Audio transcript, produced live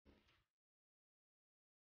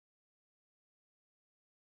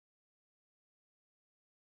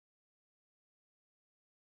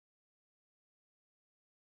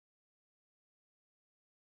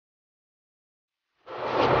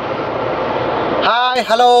Hi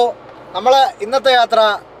hello. നമ്മൾ ഇന്നത്തെ യാത്ര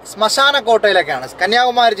ശ്മശാനക്കോട്ടയിലേക്കാണ്.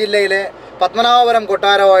 കന്യാകുമാരി ജില്ലയിലെ പത്മനാഭപുരം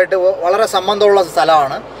കൊട്ടാരവുമായിട്ട് വളരെ സംബന്ധമുള്ള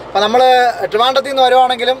സ്ഥലമാണ്. അപ്പോൾ നമ്മൾ ട്രിവാൻഡ്രത്തിൽ നിന്ന്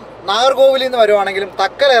വരുവാണെങ്കിലും നാഗർകോവിലിൽ നിന്ന് വരുവാണെങ്കിലും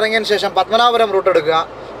തക്കൽ ഇറങ്ങിയതിന് ശേഷം പത്മനാഭപുരം റൂട്ട് എടുക്കുക.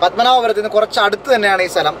 പത്മനാഭപുരത്തിൽ നിന്ന് കുറച്ച് അടുത്ത് തന്നെയാണ്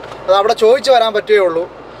ഈ സ്ഥലം. അത് അവിടെ ചോദിച്ച് വരാൻ പറ്റുകയുള്ളൂ.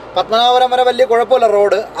 പത്മനാഭപുരം വരെ വലിയ കുഴപ്പമില്ല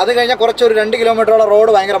റോഡ്. അത് കഴിഞ്ഞാൽ കുറച്ചൊരു 2 കിലോമീറ്ററോളം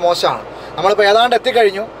റോഡ് ഭയങ്കര മോശമാണ്. നമ്മളിപ്പോൾ ഏതാണ്ട്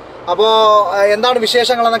എത്തിക്കഴിഞ്ഞു. അപ്പോൾ എന്താണ്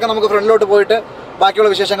വിശേഷങ്ങളെന്നൊക്കെ നമുക്ക് ഫ്രണ്ടിലോട്ട് പോയിട്ട് ബാക്കിയുള്ള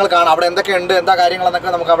വിശേഷങ്ങൾ കാണാം. അവിടെ എന്തൊക്കെയുണ്ട്, എന്താ കാര്യങ്ങളെന്നൊക്കെ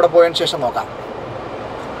നമുക്ക് അവിടെ പോയതിന് ശേഷം നോക്കാം.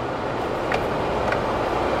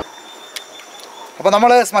 അപ്പോൾ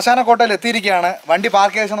നമ്മൾ ശ്മശാനക്കോട്ടയിൽ എത്തിയിരിക്കുകയാണ്. വണ്ടി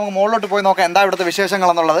പാർക്ക് ചെയ്ത ശേഷം നമുക്ക് മുകളിലോട്ട് പോയി നോക്കാം എന്താ ഇവിടുത്തെ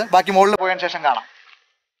വിശേഷങ്ങളെന്നുള്ളത്. ബാക്കി മുകളിൽ പോയതിന് ശേഷം കാണാം.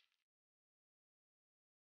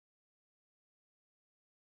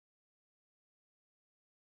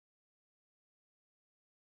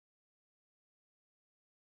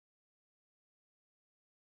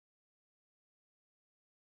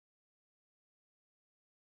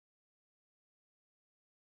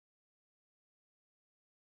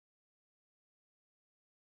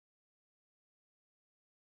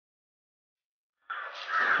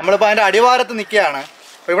 നമ്മളിപ്പോൾ അതിൻ്റെ അടിവാരത്ത് നിൽക്കുകയാണ്.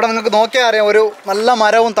 അപ്പോൾ ഇവിടെ നിങ്ങൾക്ക് നോക്കിയാൽ അറിയാം, ഒരു നല്ല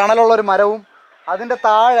മരവും തണലുള്ളൊരു മരവും അതിൻ്റെ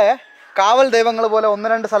താഴെ കാവൽ ദൈവങ്ങൾ പോലെ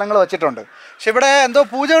 1-2 സ്ഥലങ്ങൾ വെച്ചിട്ടുണ്ട്. പക്ഷെ ഇവിടെ എന്തോ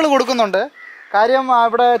പൂജകൾ കൊടുക്കുന്നുണ്ട്. കാര്യം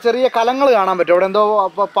ഇവിടെ ചെറിയ കലങ്ങൾ കാണാൻ പറ്റും. അവിടെ എന്തോ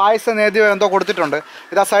പായസ നേദ്യം എന്തോ കൊടുത്തിട്ടുണ്ട്.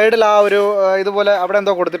 ഇതാ സൈഡിൽ ആ ഒരു ഇതുപോലെ അവിടെ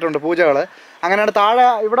എന്തോ കൊടുത്തിട്ടുണ്ട് പൂജകൾ. അങ്ങനെയാണ് താഴെ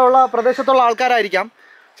ഇവിടെ ഉള്ള പ്രദേശത്തുള്ള ആൾക്കാരായിരിക്കാം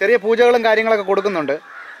ചെറിയ പൂജകളും കാര്യങ്ങളൊക്കെ കൊടുക്കുന്നുണ്ട്.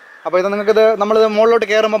 അപ്പോൾ ഇത് നിങ്ങൾക്കിത് നമ്മളിത് മുകളിലോട്ട്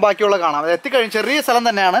കയറുമ്പോൾ ബാക്കിയുള്ള കാണാം. അത് എത്തിക്കഴിഞ്ഞ് ചെറിയ സ്ഥലം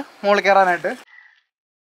തന്നെയാണ് മുകളിൽ കയറാനായിട്ട്.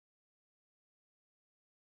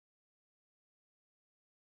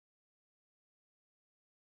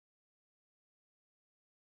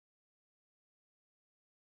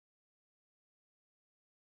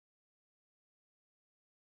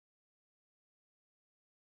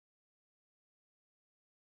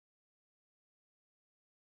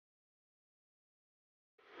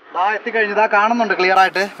 എത്തിക്കഴിഞ്ഞു. ഇതാ കാണുന്നുണ്ട്, ക്ലിയർ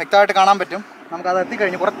ആയിട്ട് വ്യക്തമായിട്ട് കാണാൻ പറ്റും. നമുക്കത്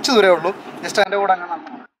എത്തിക്കഴിഞ്ഞു, കുറച്ച് ദൂരേ ഉള്ളൂ. ജസ്റ്റ് എൻ്റെ കൂടെ അങ്ങനെ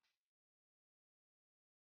നടക്കണം.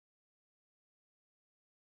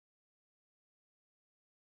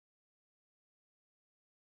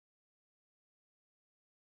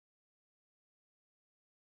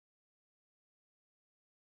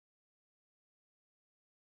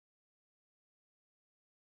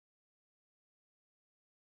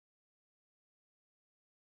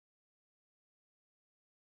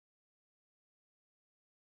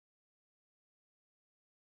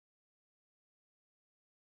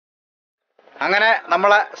 അങ്ങനെ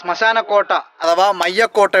നമ്മളെ ശ്മശാനക്കോട്ട അഥവാ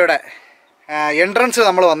മയ്യക്കോട്ടയുടെ എൻട്രൻസ്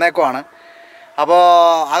നമ്മൾ വന്നേക്കുവാണ്. അപ്പോൾ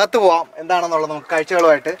അകത്ത് പോവാം. എന്താണെന്നുള്ളത് നമുക്ക്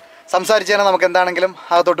കാഴ്ചകളുമായിട്ട് സംസാരിച്ച് തന്നെ നമുക്ക് എന്താണെങ്കിലും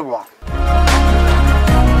അകത്തോട്ട് പോവാം.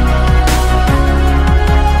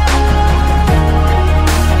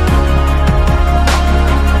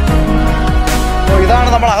 അപ്പോൾ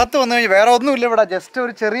ഇതാണ് നമ്മൾ അകത്ത് വന്നു കഴിഞ്ഞാൽ വേറെ ഒന്നുമില്ല. ഇവിടെ ജസ്റ്റ്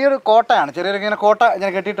ഒരു ചെറിയൊരു കോട്ടയാണ്. ചെറിയൊരു ഇങ്ങനെ കോട്ട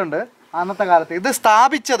ഇങ്ങനെ കെട്ടിയിട്ടുണ്ട് അന്നത്തെ കാലത്ത്. ഇത്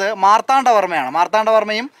സ്ഥാപിച്ചത് മാർത്താണ്ഡവർമ്മയാണ്.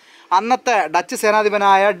 മാർത്താണ്ഡവർമ്മയും അന്നത്തെ ഡച്ച്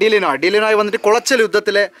സേനാധിപനായ ഡിലിനോയ് വന്നിട്ട് കുളച്ചൽ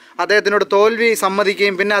യുദ്ധത്തിൽ അദ്ദേഹത്തിനോട് തോൽവി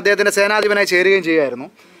സമ്മതിക്കുകയും പിന്നെ അദ്ദേഹത്തിൻ്റെ സേനാധിപനായി ചേരുകയും ചെയ്യുമായിരുന്നു.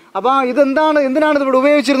 അപ്പോൾ എന്തിനാണ് ഇത് ഇവിടെ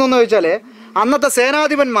ഉപയോഗിച്ചിരുന്നതെന്ന് ചോദിച്ചാൽ അന്നത്തെ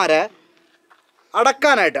സേനാധിപന്മാരെ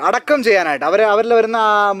അടക്കം ചെയ്യാനായിട്ട് അവരിൽ വരുന്ന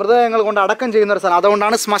മൃതദേഹങ്ങൾ കൊണ്ട് അടക്കം ചെയ്യുന്ന ഒരു സ്ഥലം.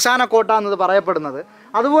 അതുകൊണ്ടാണ് ശ്മശാനക്കോട്ട എന്നത് പറയപ്പെടുന്നത്.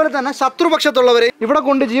 അതുപോലെ തന്നെ ശത്രുപക്ഷത്തുള്ളവർ ഇവിടെ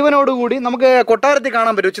കൊണ്ട് ജീവനോടുകൂടി നമുക്ക് കൊട്ടാരത്തിൽ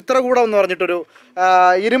കാണാൻ പറ്റും. ചിത്രകൂടം എന്ന് പറഞ്ഞിട്ടൊരു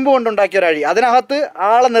ഇരുമ്പ് കൊണ്ടുണ്ടാക്കിയ ഒരു അഴി. അതിനകത്ത്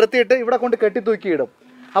ആളെ നിർത്തിയിട്ട് ഇവിടെ കൊണ്ട് കെട്ടിത്തൂക്കിയിടും.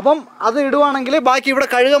 അപ്പം അത് ഇടുവാണെങ്കിൽ ബാക്കി ഇവിടെ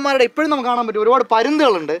കഴുകന്മാരുടെ ഇപ്പോഴും നമുക്ക് കാണാൻ പറ്റും. ഒരുപാട്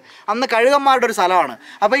പരുന്തുകളുണ്ട്. അന്ന് കഴുകന്മാരുടെ ഒരു സ്ഥലമാണ്.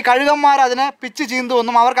 അപ്പോൾ ഈ കഴുകന്മാർ അതിനെ പിച്ച്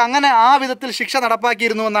ചീന്തുവെന്നും അവർക്ക് അങ്ങനെ ആ വിധത്തിൽ ശിക്ഷ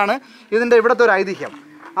നടപ്പാക്കിയിരുന്നു എന്നാണ് ഇതിൻ്റെ ഇവിടുത്തെ ഒരു ഐതിഹ്യം.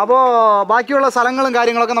 അപ്പോൾ ബാക്കിയുള്ള സ്ഥലങ്ങളും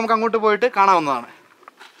കാര്യങ്ങളൊക്കെ നമുക്ക് അങ്ങോട്ട് പോയിട്ട് കാണാവുന്നതാണ്.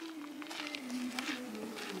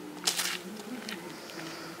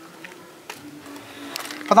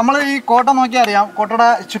 അപ്പോൾ നമ്മൾ ഈ കോട്ട നോക്കിയാൽ അറിയാം, കോട്ടയുടെ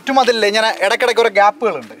ചുറ്റുമതിലിൽ ഇങ്ങനെ ഇടയ്ക്കിടയ്ക്ക് ഒരു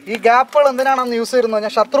ഗ്യാപ്പുകളുണ്ട്. ഈ ഗ്യാപ്പുകൾ എന്തിനാണെന്ന് യൂസ് ചെയ്യുന്നത്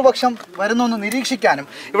പറഞ്ഞാൽ ശത്രുപക്ഷം വരുന്നൊന്ന് നിരീക്ഷിക്കാനും,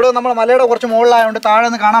 ഇവിടെ നമ്മൾ മലയുടെ കുറച്ച് മുകളിലായതുകൊണ്ട് താഴെ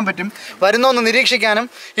നിന്ന് കാണാൻ പറ്റും, വരുന്നൊന്ന് നിരീക്ഷിക്കാനും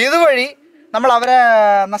ഇതുവഴി നമ്മൾ അവരെ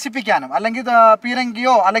നശിപ്പിക്കാനും, അല്ലെങ്കിൽ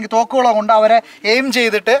പീരങ്കിയോ അല്ലെങ്കിൽ തോക്കുകളോ കൊണ്ട് അവരെ എയിം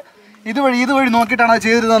ചെയ്തിട്ട് ഇതുവഴി നോക്കിയിട്ടാണ് അത്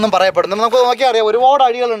ചെയ്തിരുന്നതെന്നും പറയപ്പെടുന്നത്. നമുക്ക് നോക്കിയാൽ അറിയാം, ഒരുപാട്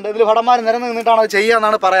അടികളുണ്ട്. ഇതിൽ ഭടന്മാർ നിരന്ന് നിന്നിട്ടാണ് അത് ചെയ്യുക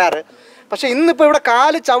എന്നാണ് പറയാറ്. പക്ഷേ ഇന്നിപ്പോൾ ഇവിടെ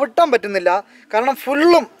കാല് ചവിട്ടാൻ പറ്റുന്നില്ല. കാരണം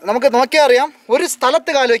ഫുള്ളും നമുക്ക് നോക്കിയാൽ അറിയാം ഒരു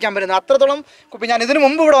സ്ഥലത്ത് കാല് വയ്ക്കാൻ പറ്റുന്നത് അത്രത്തോളം കുപ്പി. ഞാൻ ഇതിനു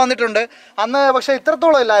മുമ്പ് ഇവിടെ വന്നിട്ടുണ്ട്, അന്ന് പക്ഷേ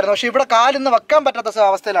ഇത്രത്തോളം ഇല്ലായിരുന്നു. പക്ഷേ ഇവിടെ കാലിന്ന് വെക്കാൻ പറ്റാത്ത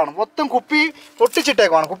അവസ്ഥയിലാണ്. മൊത്തം കുപ്പി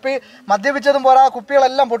പൊട്ടിച്ചിട്ടേക്കുവാണ്. കുപ്പി മദ്യപിച്ചതും പോരാ,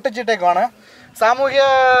 കുപ്പികളെല്ലാം പൊട്ടിച്ചിട്ടേക്കുവാണ്. സാമൂഹ്യ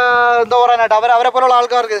എന്താ പറയാനായിട്ട് അവരെ പോലുള്ള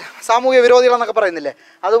ആൾക്കാർക്ക് സാമൂഹ്യ വിരോധികളെന്നൊക്കെ പറയുന്നില്ലേ,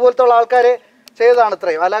 അതുപോലത്തെ ഉള്ള ആൾക്കാർ ചെയ്തതാണ്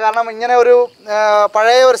ഇത്രയും. അല്ല കാരണം ഇങ്ങനെ ഒരു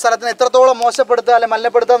പഴയ ഒരു സ്ഥലത്തിന് ഇത്രത്തോളം മോശപ്പെടുത്തുക അല്ലെങ്കിൽ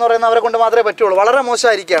മല്ലപ്പെടുത്തുക എന്ന് പറയുന്നത് അവരെ കൊണ്ട് മാത്രമേ പറ്റുള്ളൂ. വളരെ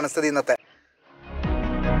മോശമായിരിക്കുകയാണ് സ്ഥിതി ഇന്നത്തെ.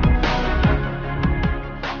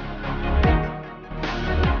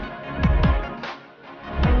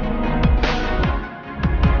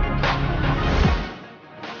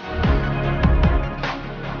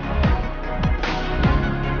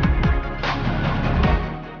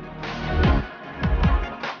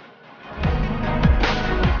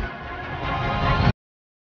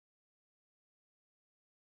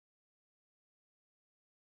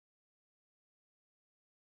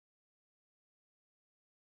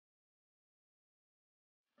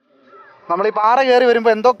 നമ്മൾ ഈ പാറ കയറി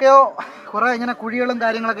വരുമ്പോൾ എന്തൊക്കെയോ കുറേ ഇങ്ങനെ കുഴികളും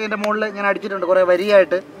കാര്യങ്ങളൊക്കെ ഇതിൻ്റെ മുകളിൽ ഇങ്ങനെ അടിച്ചിട്ടുണ്ട് കുറേ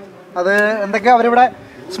വരിയായിട്ട്. അത് എന്തൊക്കെയോ അവരിവിടെ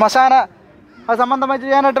ശ്മശാന അത് സംബന്ധമായി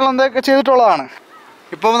ചെയ്യാനായിട്ടുള്ള എന്തൊക്കെ ചെയ്തിട്ടുള്ളതാണ്.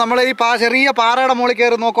 ഇപ്പോൾ നമ്മൾ ഈ ചെറിയ പാറയുടെ മുകളിൽ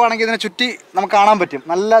കയറി നോക്കുവാണെങ്കിൽ ഇതിനെ ചുറ്റി നമുക്ക് കാണാൻ പറ്റും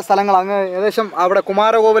നല്ല സ്ഥലങ്ങൾ. അങ്ങ് ഏകദേശം അവിടെ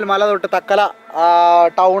കുമാരകോവിൽ മല തൊട്ട് തക്കല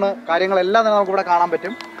ടൗണ് കാര്യങ്ങളെല്ലാം തന്നെ നമുക്കിവിടെ കാണാൻ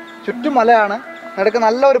പറ്റും. ചുറ്റും മലയാണ്, നടുക്ക്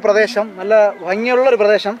നല്ലൊരു പ്രദേശം, നല്ല ഭംഗിയുള്ളൊരു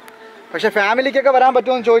പ്രദേശം. പക്ഷേ ഫാമിലിക്കൊക്കെ വരാൻ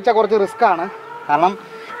പറ്റുമെന്ന് ചോദിച്ചാൽ കുറച്ച് റിസ്ക്കാണ്. കാരണം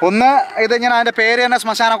ഒന്ന് ഇത് ഇങ്ങനെ അതിൻ്റെ പേര് തന്നെ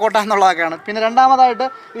ശ്മശാനക്കോട്ട എന്നുള്ളതൊക്കെയാണ്. പിന്നെ രണ്ടാമതായിട്ട്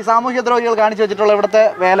ഈ സാമൂഹ്യ ദ്രോഹികൾ കാണിച്ചു വെച്ചിട്ടുള്ള ഇവിടുത്തെ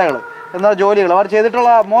വേലകൾ എന്താ ജോലികൾ അവർ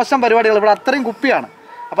ചെയ്തിട്ടുള്ള മോശം പരിപാടികൾ ഇവിടെ അത്രയും കുപ്പിയാണ്.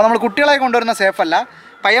 അപ്പോൾ നമ്മൾ കുട്ടികളെ കൊണ്ടുവരുന്ന സേഫല്ല.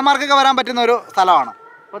 പയ്യന്മാർക്കൊക്കെ വരാൻ പറ്റുന്ന ഒരു സ്ഥലമാണ്.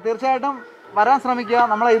 അപ്പോൾ തീർച്ചയായിട്ടും വരാൻ ശ്രമിക്കുക.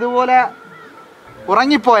 നമ്മളെ ഇതുപോലെ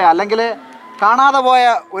ഉറങ്ങിപ്പോയ അല്ലെങ്കിൽ കാണാതെ പോയ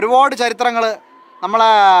ഒരുപാട് ചരിത്രങ്ങൾ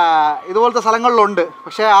നമ്മളെ ഇതുപോലത്തെ സ്ഥലങ്ങളിലുണ്ട്.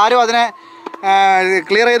 പക്ഷേ ആരും അതിനെ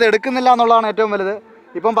ക്ലിയർ ചെയ്ത് എടുക്കുന്നില്ല എന്നുള്ളതാണ് ഏറ്റവും വലുത്.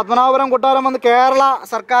 ഇപ്പം പത്മനാഭപുരം കൊട്ടാരം വന്ന് കേരള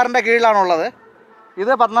സർക്കാരിൻ്റെ കീഴിലാണുള്ളത്. ഇത്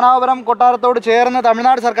പത്മനാഭപുരം കൊട്ടാരത്തോട് ചേർന്ന്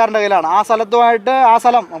തമിഴ്നാട് സർക്കാരിൻ്റെ കയ്യിലാണ്. ആ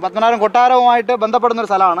സ്ഥലം പത്മനാഭപുരം കൊട്ടാരവുമായിട്ട് ബന്ധപ്പെടുന്നൊരു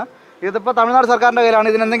സ്ഥലമാണ്. ഇതിപ്പോൾ തമിഴ്നാട് സർക്കാരിൻ്റെ കയ്യിലാണ്.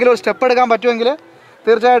 ഇതിനെന്തെങ്കിലും ഒരു സ്റ്റെപ്പ് എടുക്കാൻ പറ്റുമെങ്കിൽ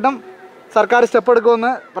തീർച്ചയായിട്ടും സർക്കാർ സ്റ്റെപ്പ്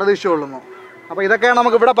എടുക്കുമെന്ന് പ്രതീക്ഷിച്ചുകൊള്ളുന്നു. അപ്പോൾ ഇതൊക്കെയാണ്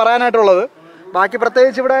നമുക്ക് ഇവിടെ പറയാനായിട്ടുള്ളത്. ബാക്കി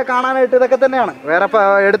പ്രത്യേകിച്ച് ഇവിടെ കാണാനായിട്ട് ഇതൊക്കെ തന്നെയാണ്. വേറെ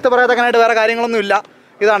എടുത്ത് പറയത്തക്കാനായിട്ട് വേറെ കാര്യങ്ങളൊന്നും ഇല്ല.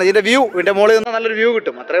 ഇതാണ് ഇതിൻ്റെ വ്യൂ. ഇതിൻ്റെ മുകളിൽ നിന്ന് നല്ലൊരു വ്യൂ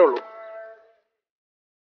കിട്ടും, അത്രേ ഉള്ളൂ.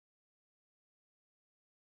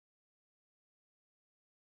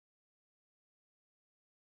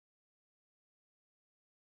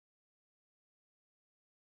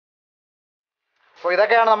 അപ്പോൾ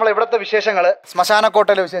ഇതൊക്കെയാണ് നമ്മൾ ഇവിടുത്തെ വിശേഷങ്ങൾ,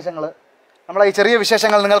 ശ്മശാനക്കോട്ടയിലെ വിശേഷങ്ങൾ. നമ്മളെ ഈ ചെറിയ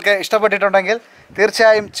വിശേഷങ്ങൾ നിങ്ങൾക്ക് ഇഷ്ടപ്പെട്ടിട്ടുണ്ടെങ്കിൽ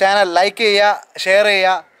തീർച്ചയായും ചാനൽ ലൈക്ക് ചെയ്യുക, ഷെയർ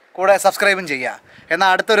ചെയ്യുക, കൂടെ സബ്സ്ക്രൈബും ചെയ്യുക. എന്നാൽ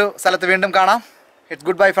അടുത്തൊരു സ്ഥലത്ത് വീണ്ടും കാണാം. It's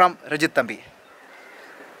good bye from Rajith Thampi.